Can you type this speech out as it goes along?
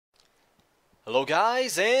Hello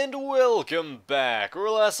guys, and welcome back. Where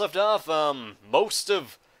we last left off, most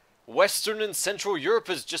of Western and Central Europe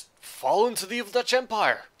has just fallen to the evil Dutch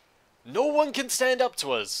Empire. No one can stand up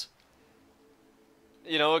to us.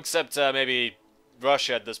 You know, except maybe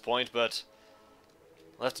Russia at this point, but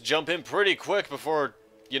we'll have to jump in pretty quick before,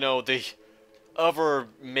 you know, the other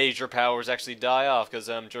major powers actually die off, because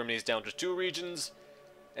Germany is down to 2 regions,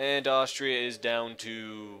 and Austria is down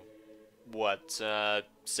to, what,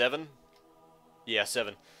 7? Yeah,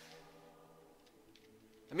 7.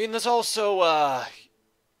 I mean, there's also,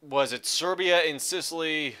 was it Serbia in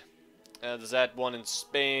Sicily? There's that one in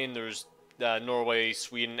Spain. There's Norway,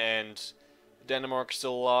 Sweden, and Denmark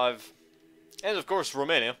still alive. And, of course,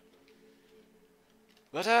 Romania.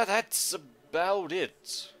 But that's about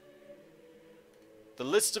it. The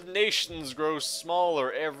list of nations grows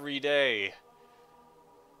smaller every day.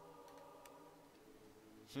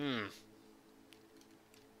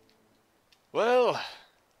 Well,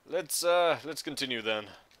 let's continue then.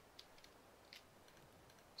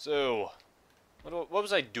 So, what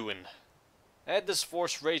was I doing? I had this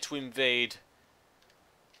force ready to invade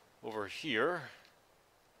over here.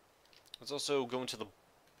 Let's also go into the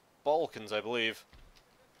Balkans, I believe.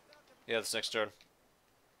 Yeah, this next turn.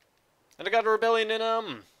 And I got a rebellion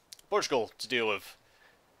in Portugal to deal with.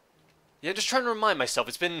 Yeah, just trying to remind myself,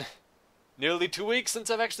 it's been nearly 2 weeks since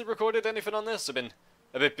I've actually recorded anything on this. I've been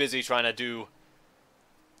a bit busy trying to do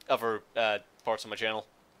other parts of my channel.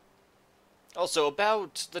 Also,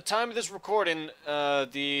 about the time of this recording,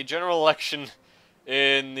 the general election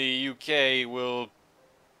in the UK will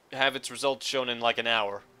have its results shown in like an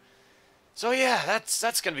hour. So yeah,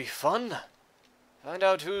 that's gonna be fun. Find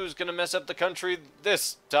out who's gonna mess up the country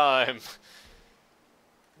this time.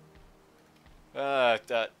 I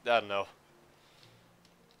don't know.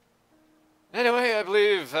 Anyway, I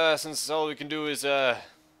believe, since all we can do is,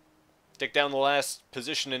 take down the last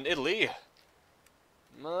position in Italy,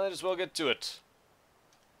 might as well get to it.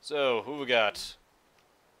 So, who we got?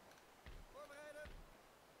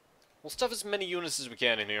 We'll stuff as many units as we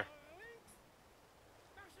can in here.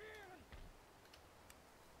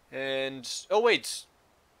 And, oh wait.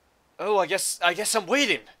 Oh, I guess I'm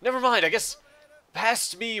waiting. Never mind, I guess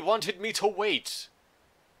past me wanted me to wait.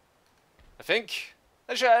 I think.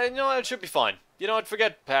 You know, it should be fine. You know what,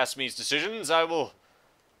 forget past me's decisions. I'll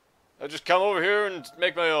just come over here and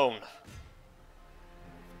make my own.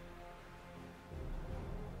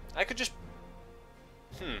 I could just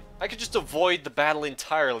avoid the battle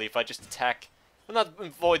entirely if I just attack. Well, not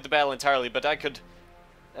avoid the battle entirely, but I could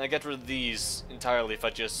get rid of these entirely if I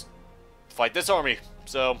just fight this army.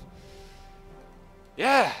 So,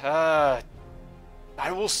 yeah,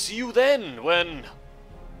 I will see you then when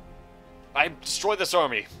I destroy this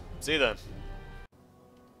army. See you then.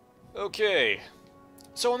 Okay.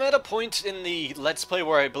 So I'm at a point in the Let's Play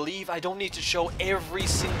where I believe I don't need to show every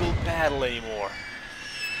single battle anymore.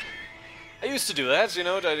 I used to do that, you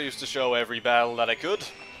know, I used to show every battle that I could.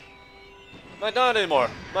 Might not anymore.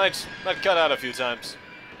 Might cut out a few times.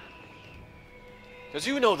 Because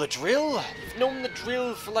you know the drill. You've known the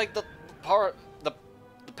drill for like the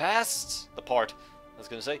past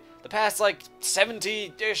like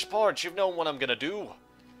 70-ish parts. You've known what I'm gonna do.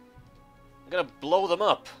 I'm gonna blow them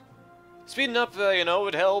up. Speeding up, you know,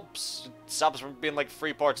 it helps. It stops from being like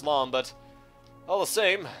 3 parts long, but all the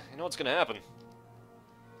same, you know what's gonna happen.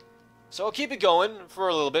 So I'll keep it going for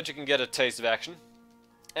a little bit. You can get a taste of action.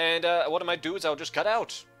 And what I might do is I'll just cut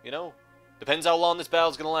out, you know. Depends how long this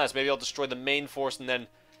battle's gonna last. Maybe I'll destroy the main force and then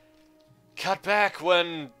cut back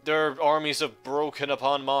when their armies have broken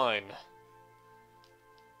upon mine.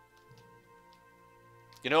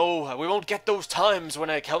 You know, we won't get those times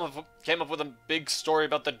when I came up with a big story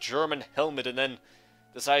about the German helmet and then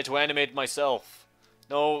decided to animate myself.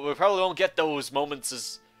 No, we probably won't get those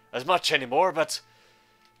moments as much anymore, but,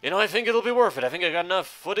 you know, I think it'll be worth it. I think I got enough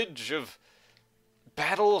footage of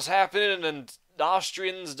battles happening and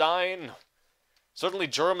Austrians dying. Certainly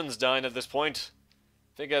Germans dying at this point.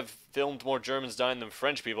 I think I've filmed more Germans dying than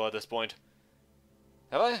French people at this point.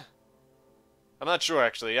 Have I? I'm not sure,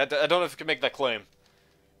 actually. I don't know if I can make that claim.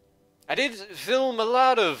 I did film a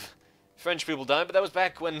lot of French people dying, but that was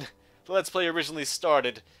back when the Let's Play originally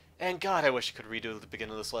started. And God, I wish I could redo the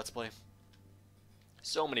beginning of this Let's Play.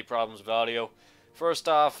 So many problems with audio. First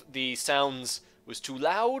off, the sounds was too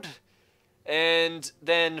loud. And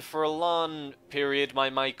then for a long period, my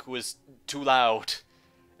mic was too loud.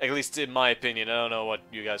 At least in my opinion. I don't know what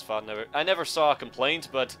you guys thought. I never saw a complaint,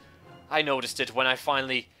 but I noticed it when I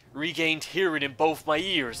finally regained hearing in both my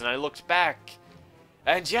ears. And I looked back.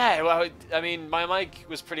 And yeah, well, I mean, my mic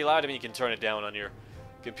was pretty loud. I mean, you can turn it down on your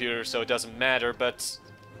computer, so it doesn't matter, but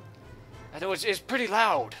I know it's pretty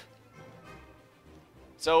loud.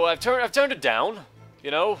 So I've turned it down,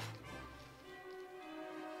 you know.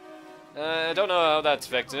 I don't know how that's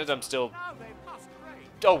affecting it. I'm still...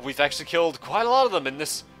 Oh, we've actually killed quite a lot of them in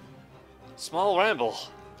this small ramble.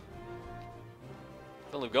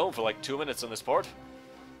 Only going for like 2 minutes on this part.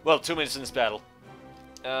 Well, 2 minutes in this battle.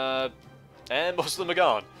 And most of them are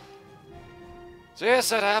gone. So yes,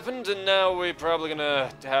 that happened, and now we're probably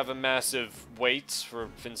gonna have a massive wait for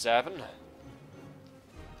things to happen.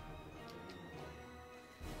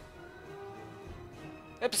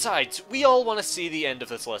 And besides, we all want to see the end of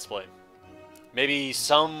this Let's Play. Maybe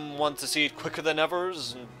some want to see it quicker than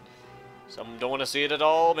others, and some don't want to see it at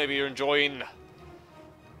all. Maybe you're enjoying...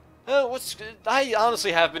 I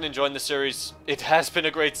honestly have been enjoying this series. It has been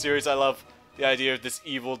a great series. I love the idea of this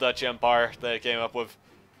evil Dutch Empire that I came up with.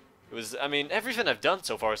 It was, I mean, everything I've done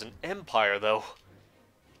so far is an empire, though.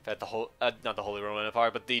 I've had the whole, not the Holy Roman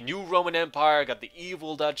Empire, but the New Roman Empire, got the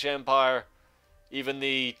evil Dutch Empire, even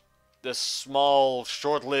the small,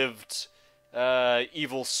 short-lived,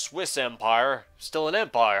 evil Swiss Empire, still an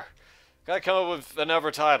empire. Gotta come up with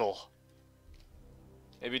another title.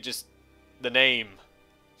 Maybe just the name.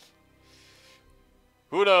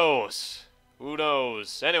 Who knows? Who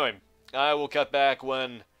knows? Anyway, I will cut back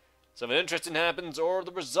when something interesting happens or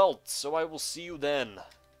the results, so I will see you then.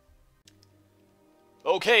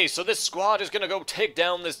 Okay, so this squad is gonna go take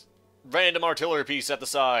down this random artillery piece at the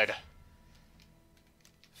side.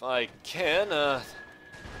 If I can, have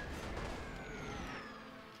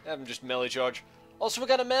him just melee charge. Also, we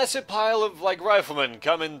got a massive pile of, like, riflemen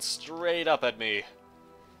coming straight up at me.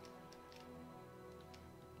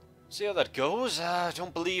 See how that goes. I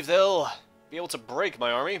don't believe they'll be able to break my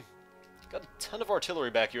army. Got a ton of artillery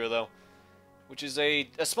back here, though, which is a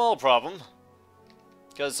small problem,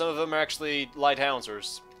 because some of them are actually light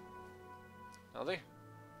howitzers. Are they?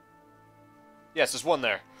 Yes, there's one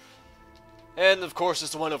there. And, of course,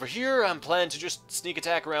 there's the one over here. I'm planning to just sneak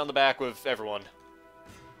attack around the back with everyone.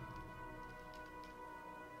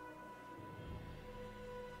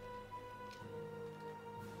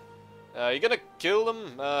 You gonna kill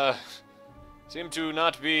them? Seem to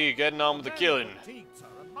not be getting on with the killing.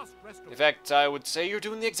 In fact, I would say you're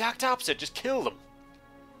doing the exact opposite. Just kill them.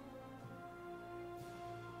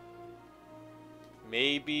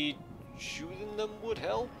 Maybe shooting them would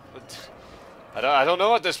help, but I don't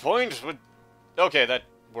know at this point. But okay, that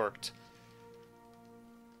worked.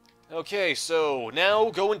 Okay, so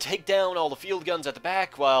now go and take down all the field guns at the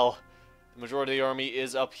back while the majority of the army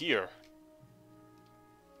is up here.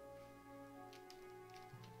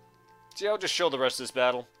 See, I'll just show the rest of this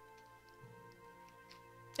battle.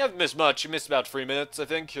 You haven't missed much. You missed about 3 minutes, I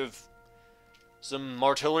think, of some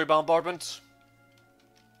artillery bombardment.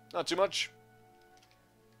 Not too much.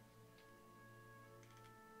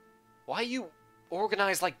 Why are you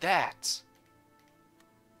organized like that?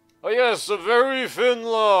 Oh yes, a very thin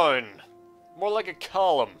line. More like a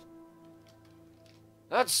column.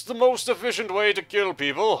 That's the most efficient way to kill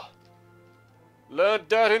people. Learned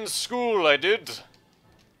that in school, I did.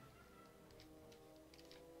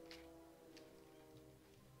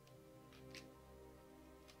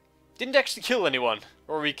 Didn't actually kill anyone.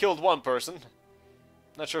 Or we killed one person.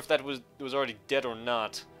 Not sure if that was already dead or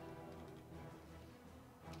not.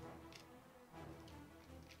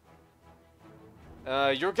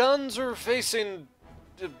 Your guns are facing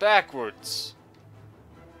backwards.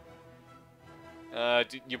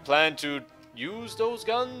 Do you plan to use those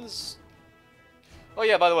guns? Oh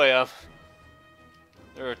yeah, by the way,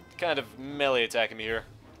 they're kind of melee attacking me here.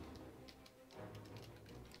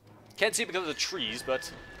 Can't see because of the trees,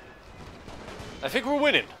 but I think we're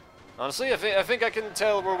winning. Honestly, I think I can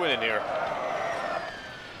tell we're winning here.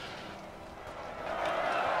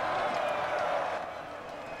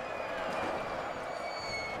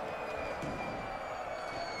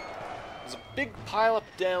 There's a big pile up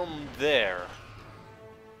down there.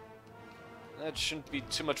 That shouldn't be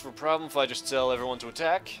too much of a problem if I just tell everyone to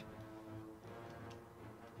attack.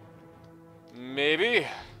 Maybe.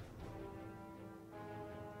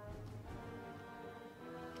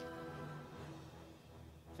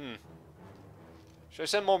 Should I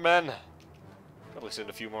send more men? Probably send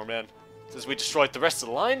a few more men. Since we destroyed the rest of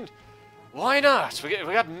the line? Why not? We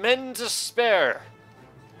got men to spare.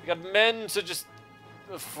 We got men to just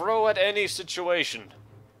throw at any situation.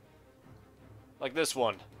 Like this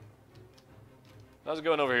one. How's it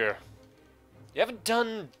going over here? You haven't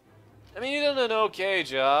done... I mean, you've done an okay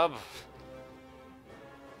job.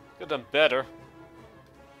 Could have done better.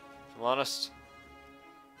 If I'm honest.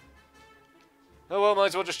 Oh well, might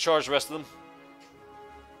as well just charge the rest of them.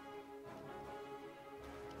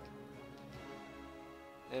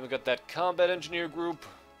 And we got that combat engineer group.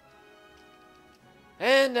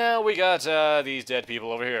 And now we got these dead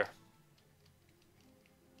people over here.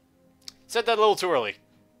 Said that a little too early.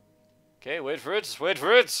 Okay, wait for it, wait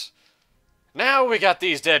for it. Now we got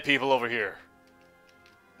these dead people over here.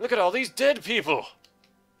 Look at all these dead people.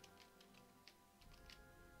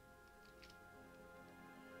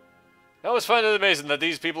 I always find it amazing that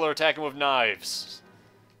these people are attacking with knives.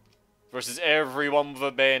 Versus everyone with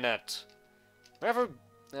a bayonet. Rather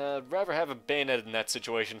have a bayonet in that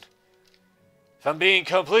situation. If I'm being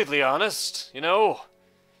completely honest, you know,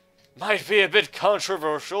 might be a bit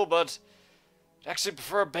controversial, but I actually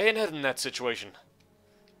prefer a bayonet in that situation.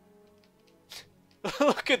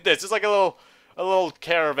 Look at this, it's like a little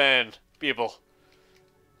caravan, people.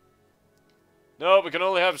 No, we can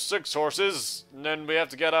only have 6 horses, and then we have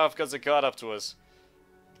to get off because they caught up to us.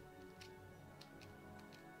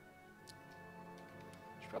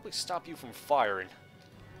 Should probably stop you from firing.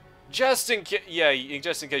 Just in case, yeah,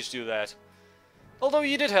 just in case you do that. Although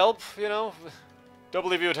you did help, you know. Don't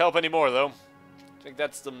believe you would help anymore, though. I think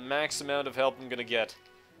that's the max amount of help I'm gonna get.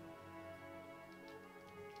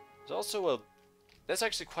 There's also that's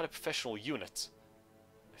actually quite a professional unit,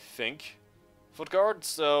 I think. Foot guard,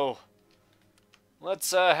 so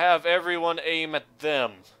let's have everyone aim at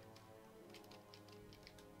them.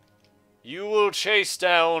 You will chase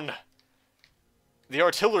down the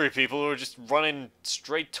artillery people who are just running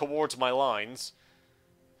straight towards my lines.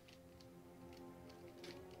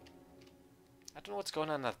 I don't know what's going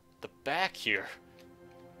on at the back here.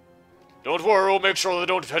 Don't worry, we'll make sure they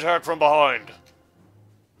don't attack from behind.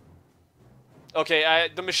 Okay,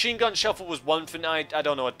 the machine gun shuffle was one thing. I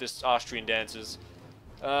don't know what this Austrian dance is.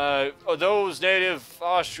 Are those native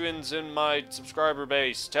Austrians in my subscriber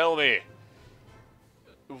base? Tell me.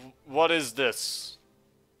 What is this?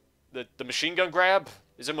 The machine gun grab?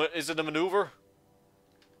 Is it a maneuver?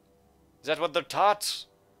 Is that what they're taught?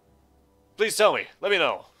 Please tell me. Let me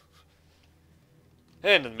know.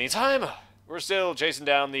 And in the meantime, we're still chasing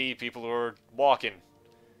down the people who are walking.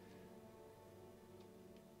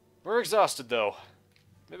 We're exhausted, though.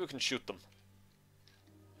 Maybe we can shoot them.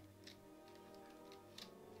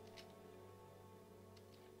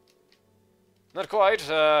 Not quite.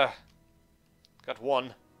 Got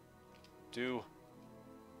 1, 2.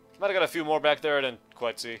 Might have got a few more back there I didn't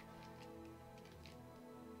quite see.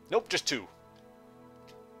 Nope, just 2.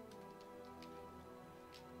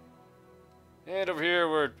 And over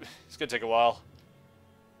here, it's gonna take a while.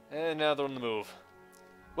 And now they're on the move.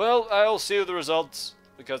 Well, I'll see the results,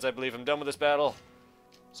 because I believe I'm done with this battle.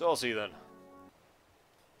 So I'll see you then.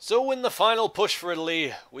 So in the final push for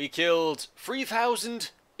Italy, we killed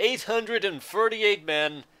 3,838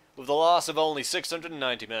 men, with the loss of only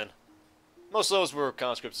 690 men. Most of those were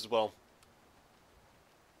conscripts as well.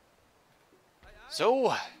 So,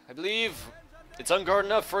 I believe it's on guard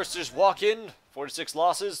enough for us to just walk in, 46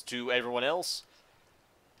 losses to everyone else.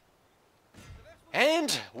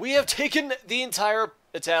 And we have taken the entire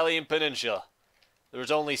Italian peninsula.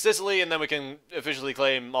 There's only Sicily, and then we can officially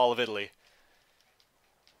claim all of Italy.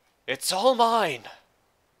 It's all mine.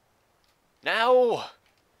 Now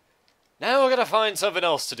I gotta find something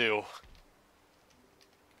else to do.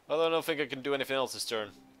 Although I don't think I can do anything else this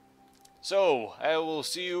turn. So, I will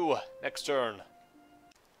see you next turn.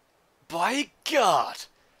 By God!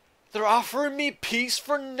 They're offering me peace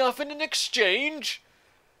for nothing in exchange?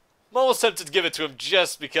 I'm almost tempted to give it to them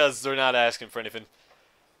just because they're not asking for anything.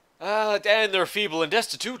 And they're feeble and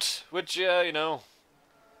destitute, which, you know,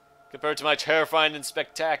 compared to my terrifying and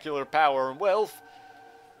spectacular power and wealth,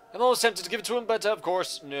 I'm almost tempted to give it to them, but of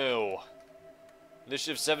course, no.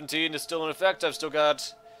 Initiative 17 is still in effect. I've still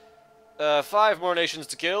got 5 more nations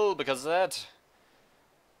to kill because of that.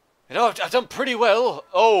 You know, I've done pretty well.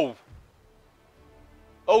 Oh.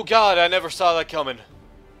 Oh God, I never saw that coming.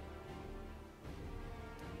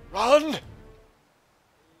 Run!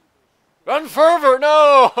 Run further!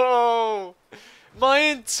 No! My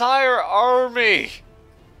entire army!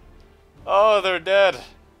 Oh, they're dead.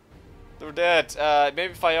 They're dead.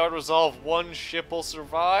 Maybe if I auto-resolve, 1 ship will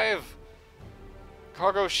survive?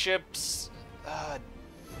 Cargo ships...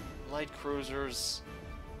 light cruisers...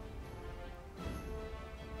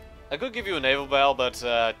 I could give you a naval battle, but,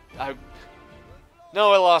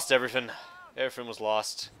 No, I lost everything. Everything was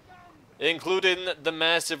lost. Including the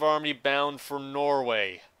massive army bound for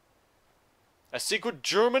Norway. A secret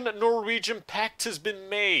German-Norwegian pact has been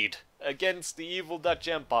made against the evil Dutch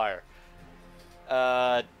Empire.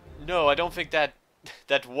 No, I don't think that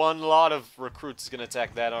one lot of recruits is going to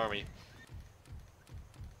attack that army.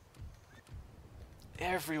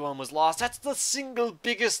 Everyone was lost. That's the single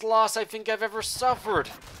biggest loss I think I've ever suffered.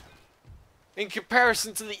 in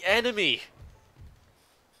comparison to the enemy.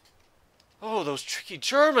 Oh, those tricky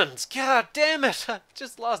Germans! God damn it! I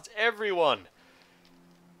just lost everyone.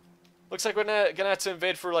 Looks like we're gonna have to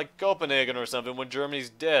invade for like Copenhagen or something when Germany's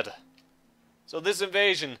dead. So this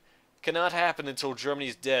invasion cannot happen until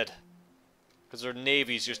Germany's dead, because their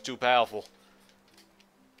navy's just too powerful.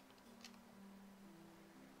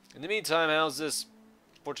 In the meantime, how's this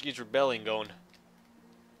Portuguese rebellion going?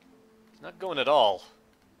 It's not going at all.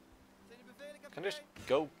 Can I just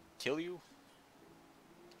go kill you?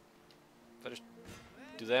 If I just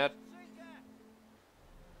do that.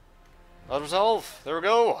 I'll resolve. There we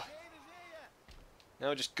go.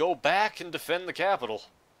 Now just go back and defend the capital.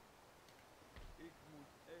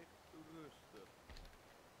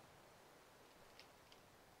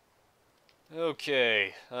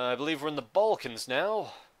 Okay, I believe we're in the Balkans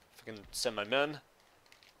now. If I can send my men.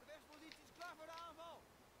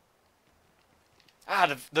 Ah,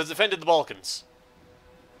 they've defended the Balkans.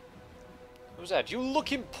 What was that? You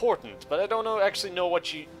look important, but I don't actually know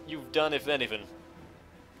what you've done, if anything.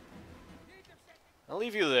 I'll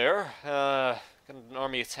leave you there. Got an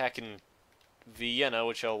army attacking Vienna,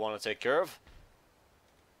 which I'll want to take care of.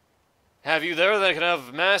 Have you there that can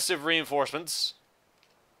have massive reinforcements.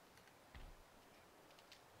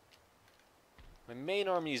 My main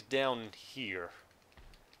army is down here.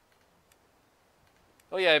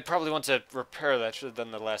 Oh yeah, I probably want to repair that. Should have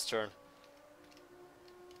done that last turn.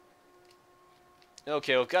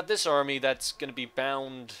 Okay, we've got this army that's going to be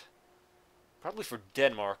bound probably for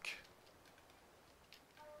Denmark.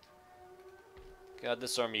 Got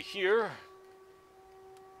this army here.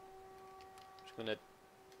 Just going to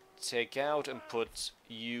take out and put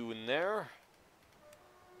you in there.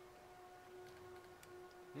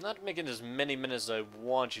 I'm not making as many men as I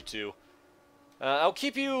want you to. I'll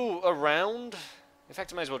keep you around. In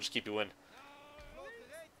fact, I might as well just keep you in.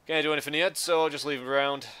 Can't do anything yet, so I'll just leave you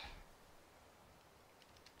around.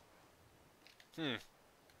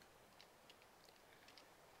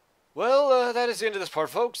 Well, that is the end of this part,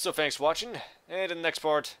 folks, so thanks for watching. And in the next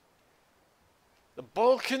part, the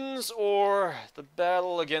Balkans or the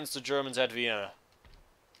battle against the Germans at Vienna.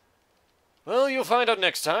 Well, you'll find out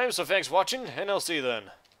next time, so thanks for watching, and I'll see you then.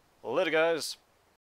 Later, guys.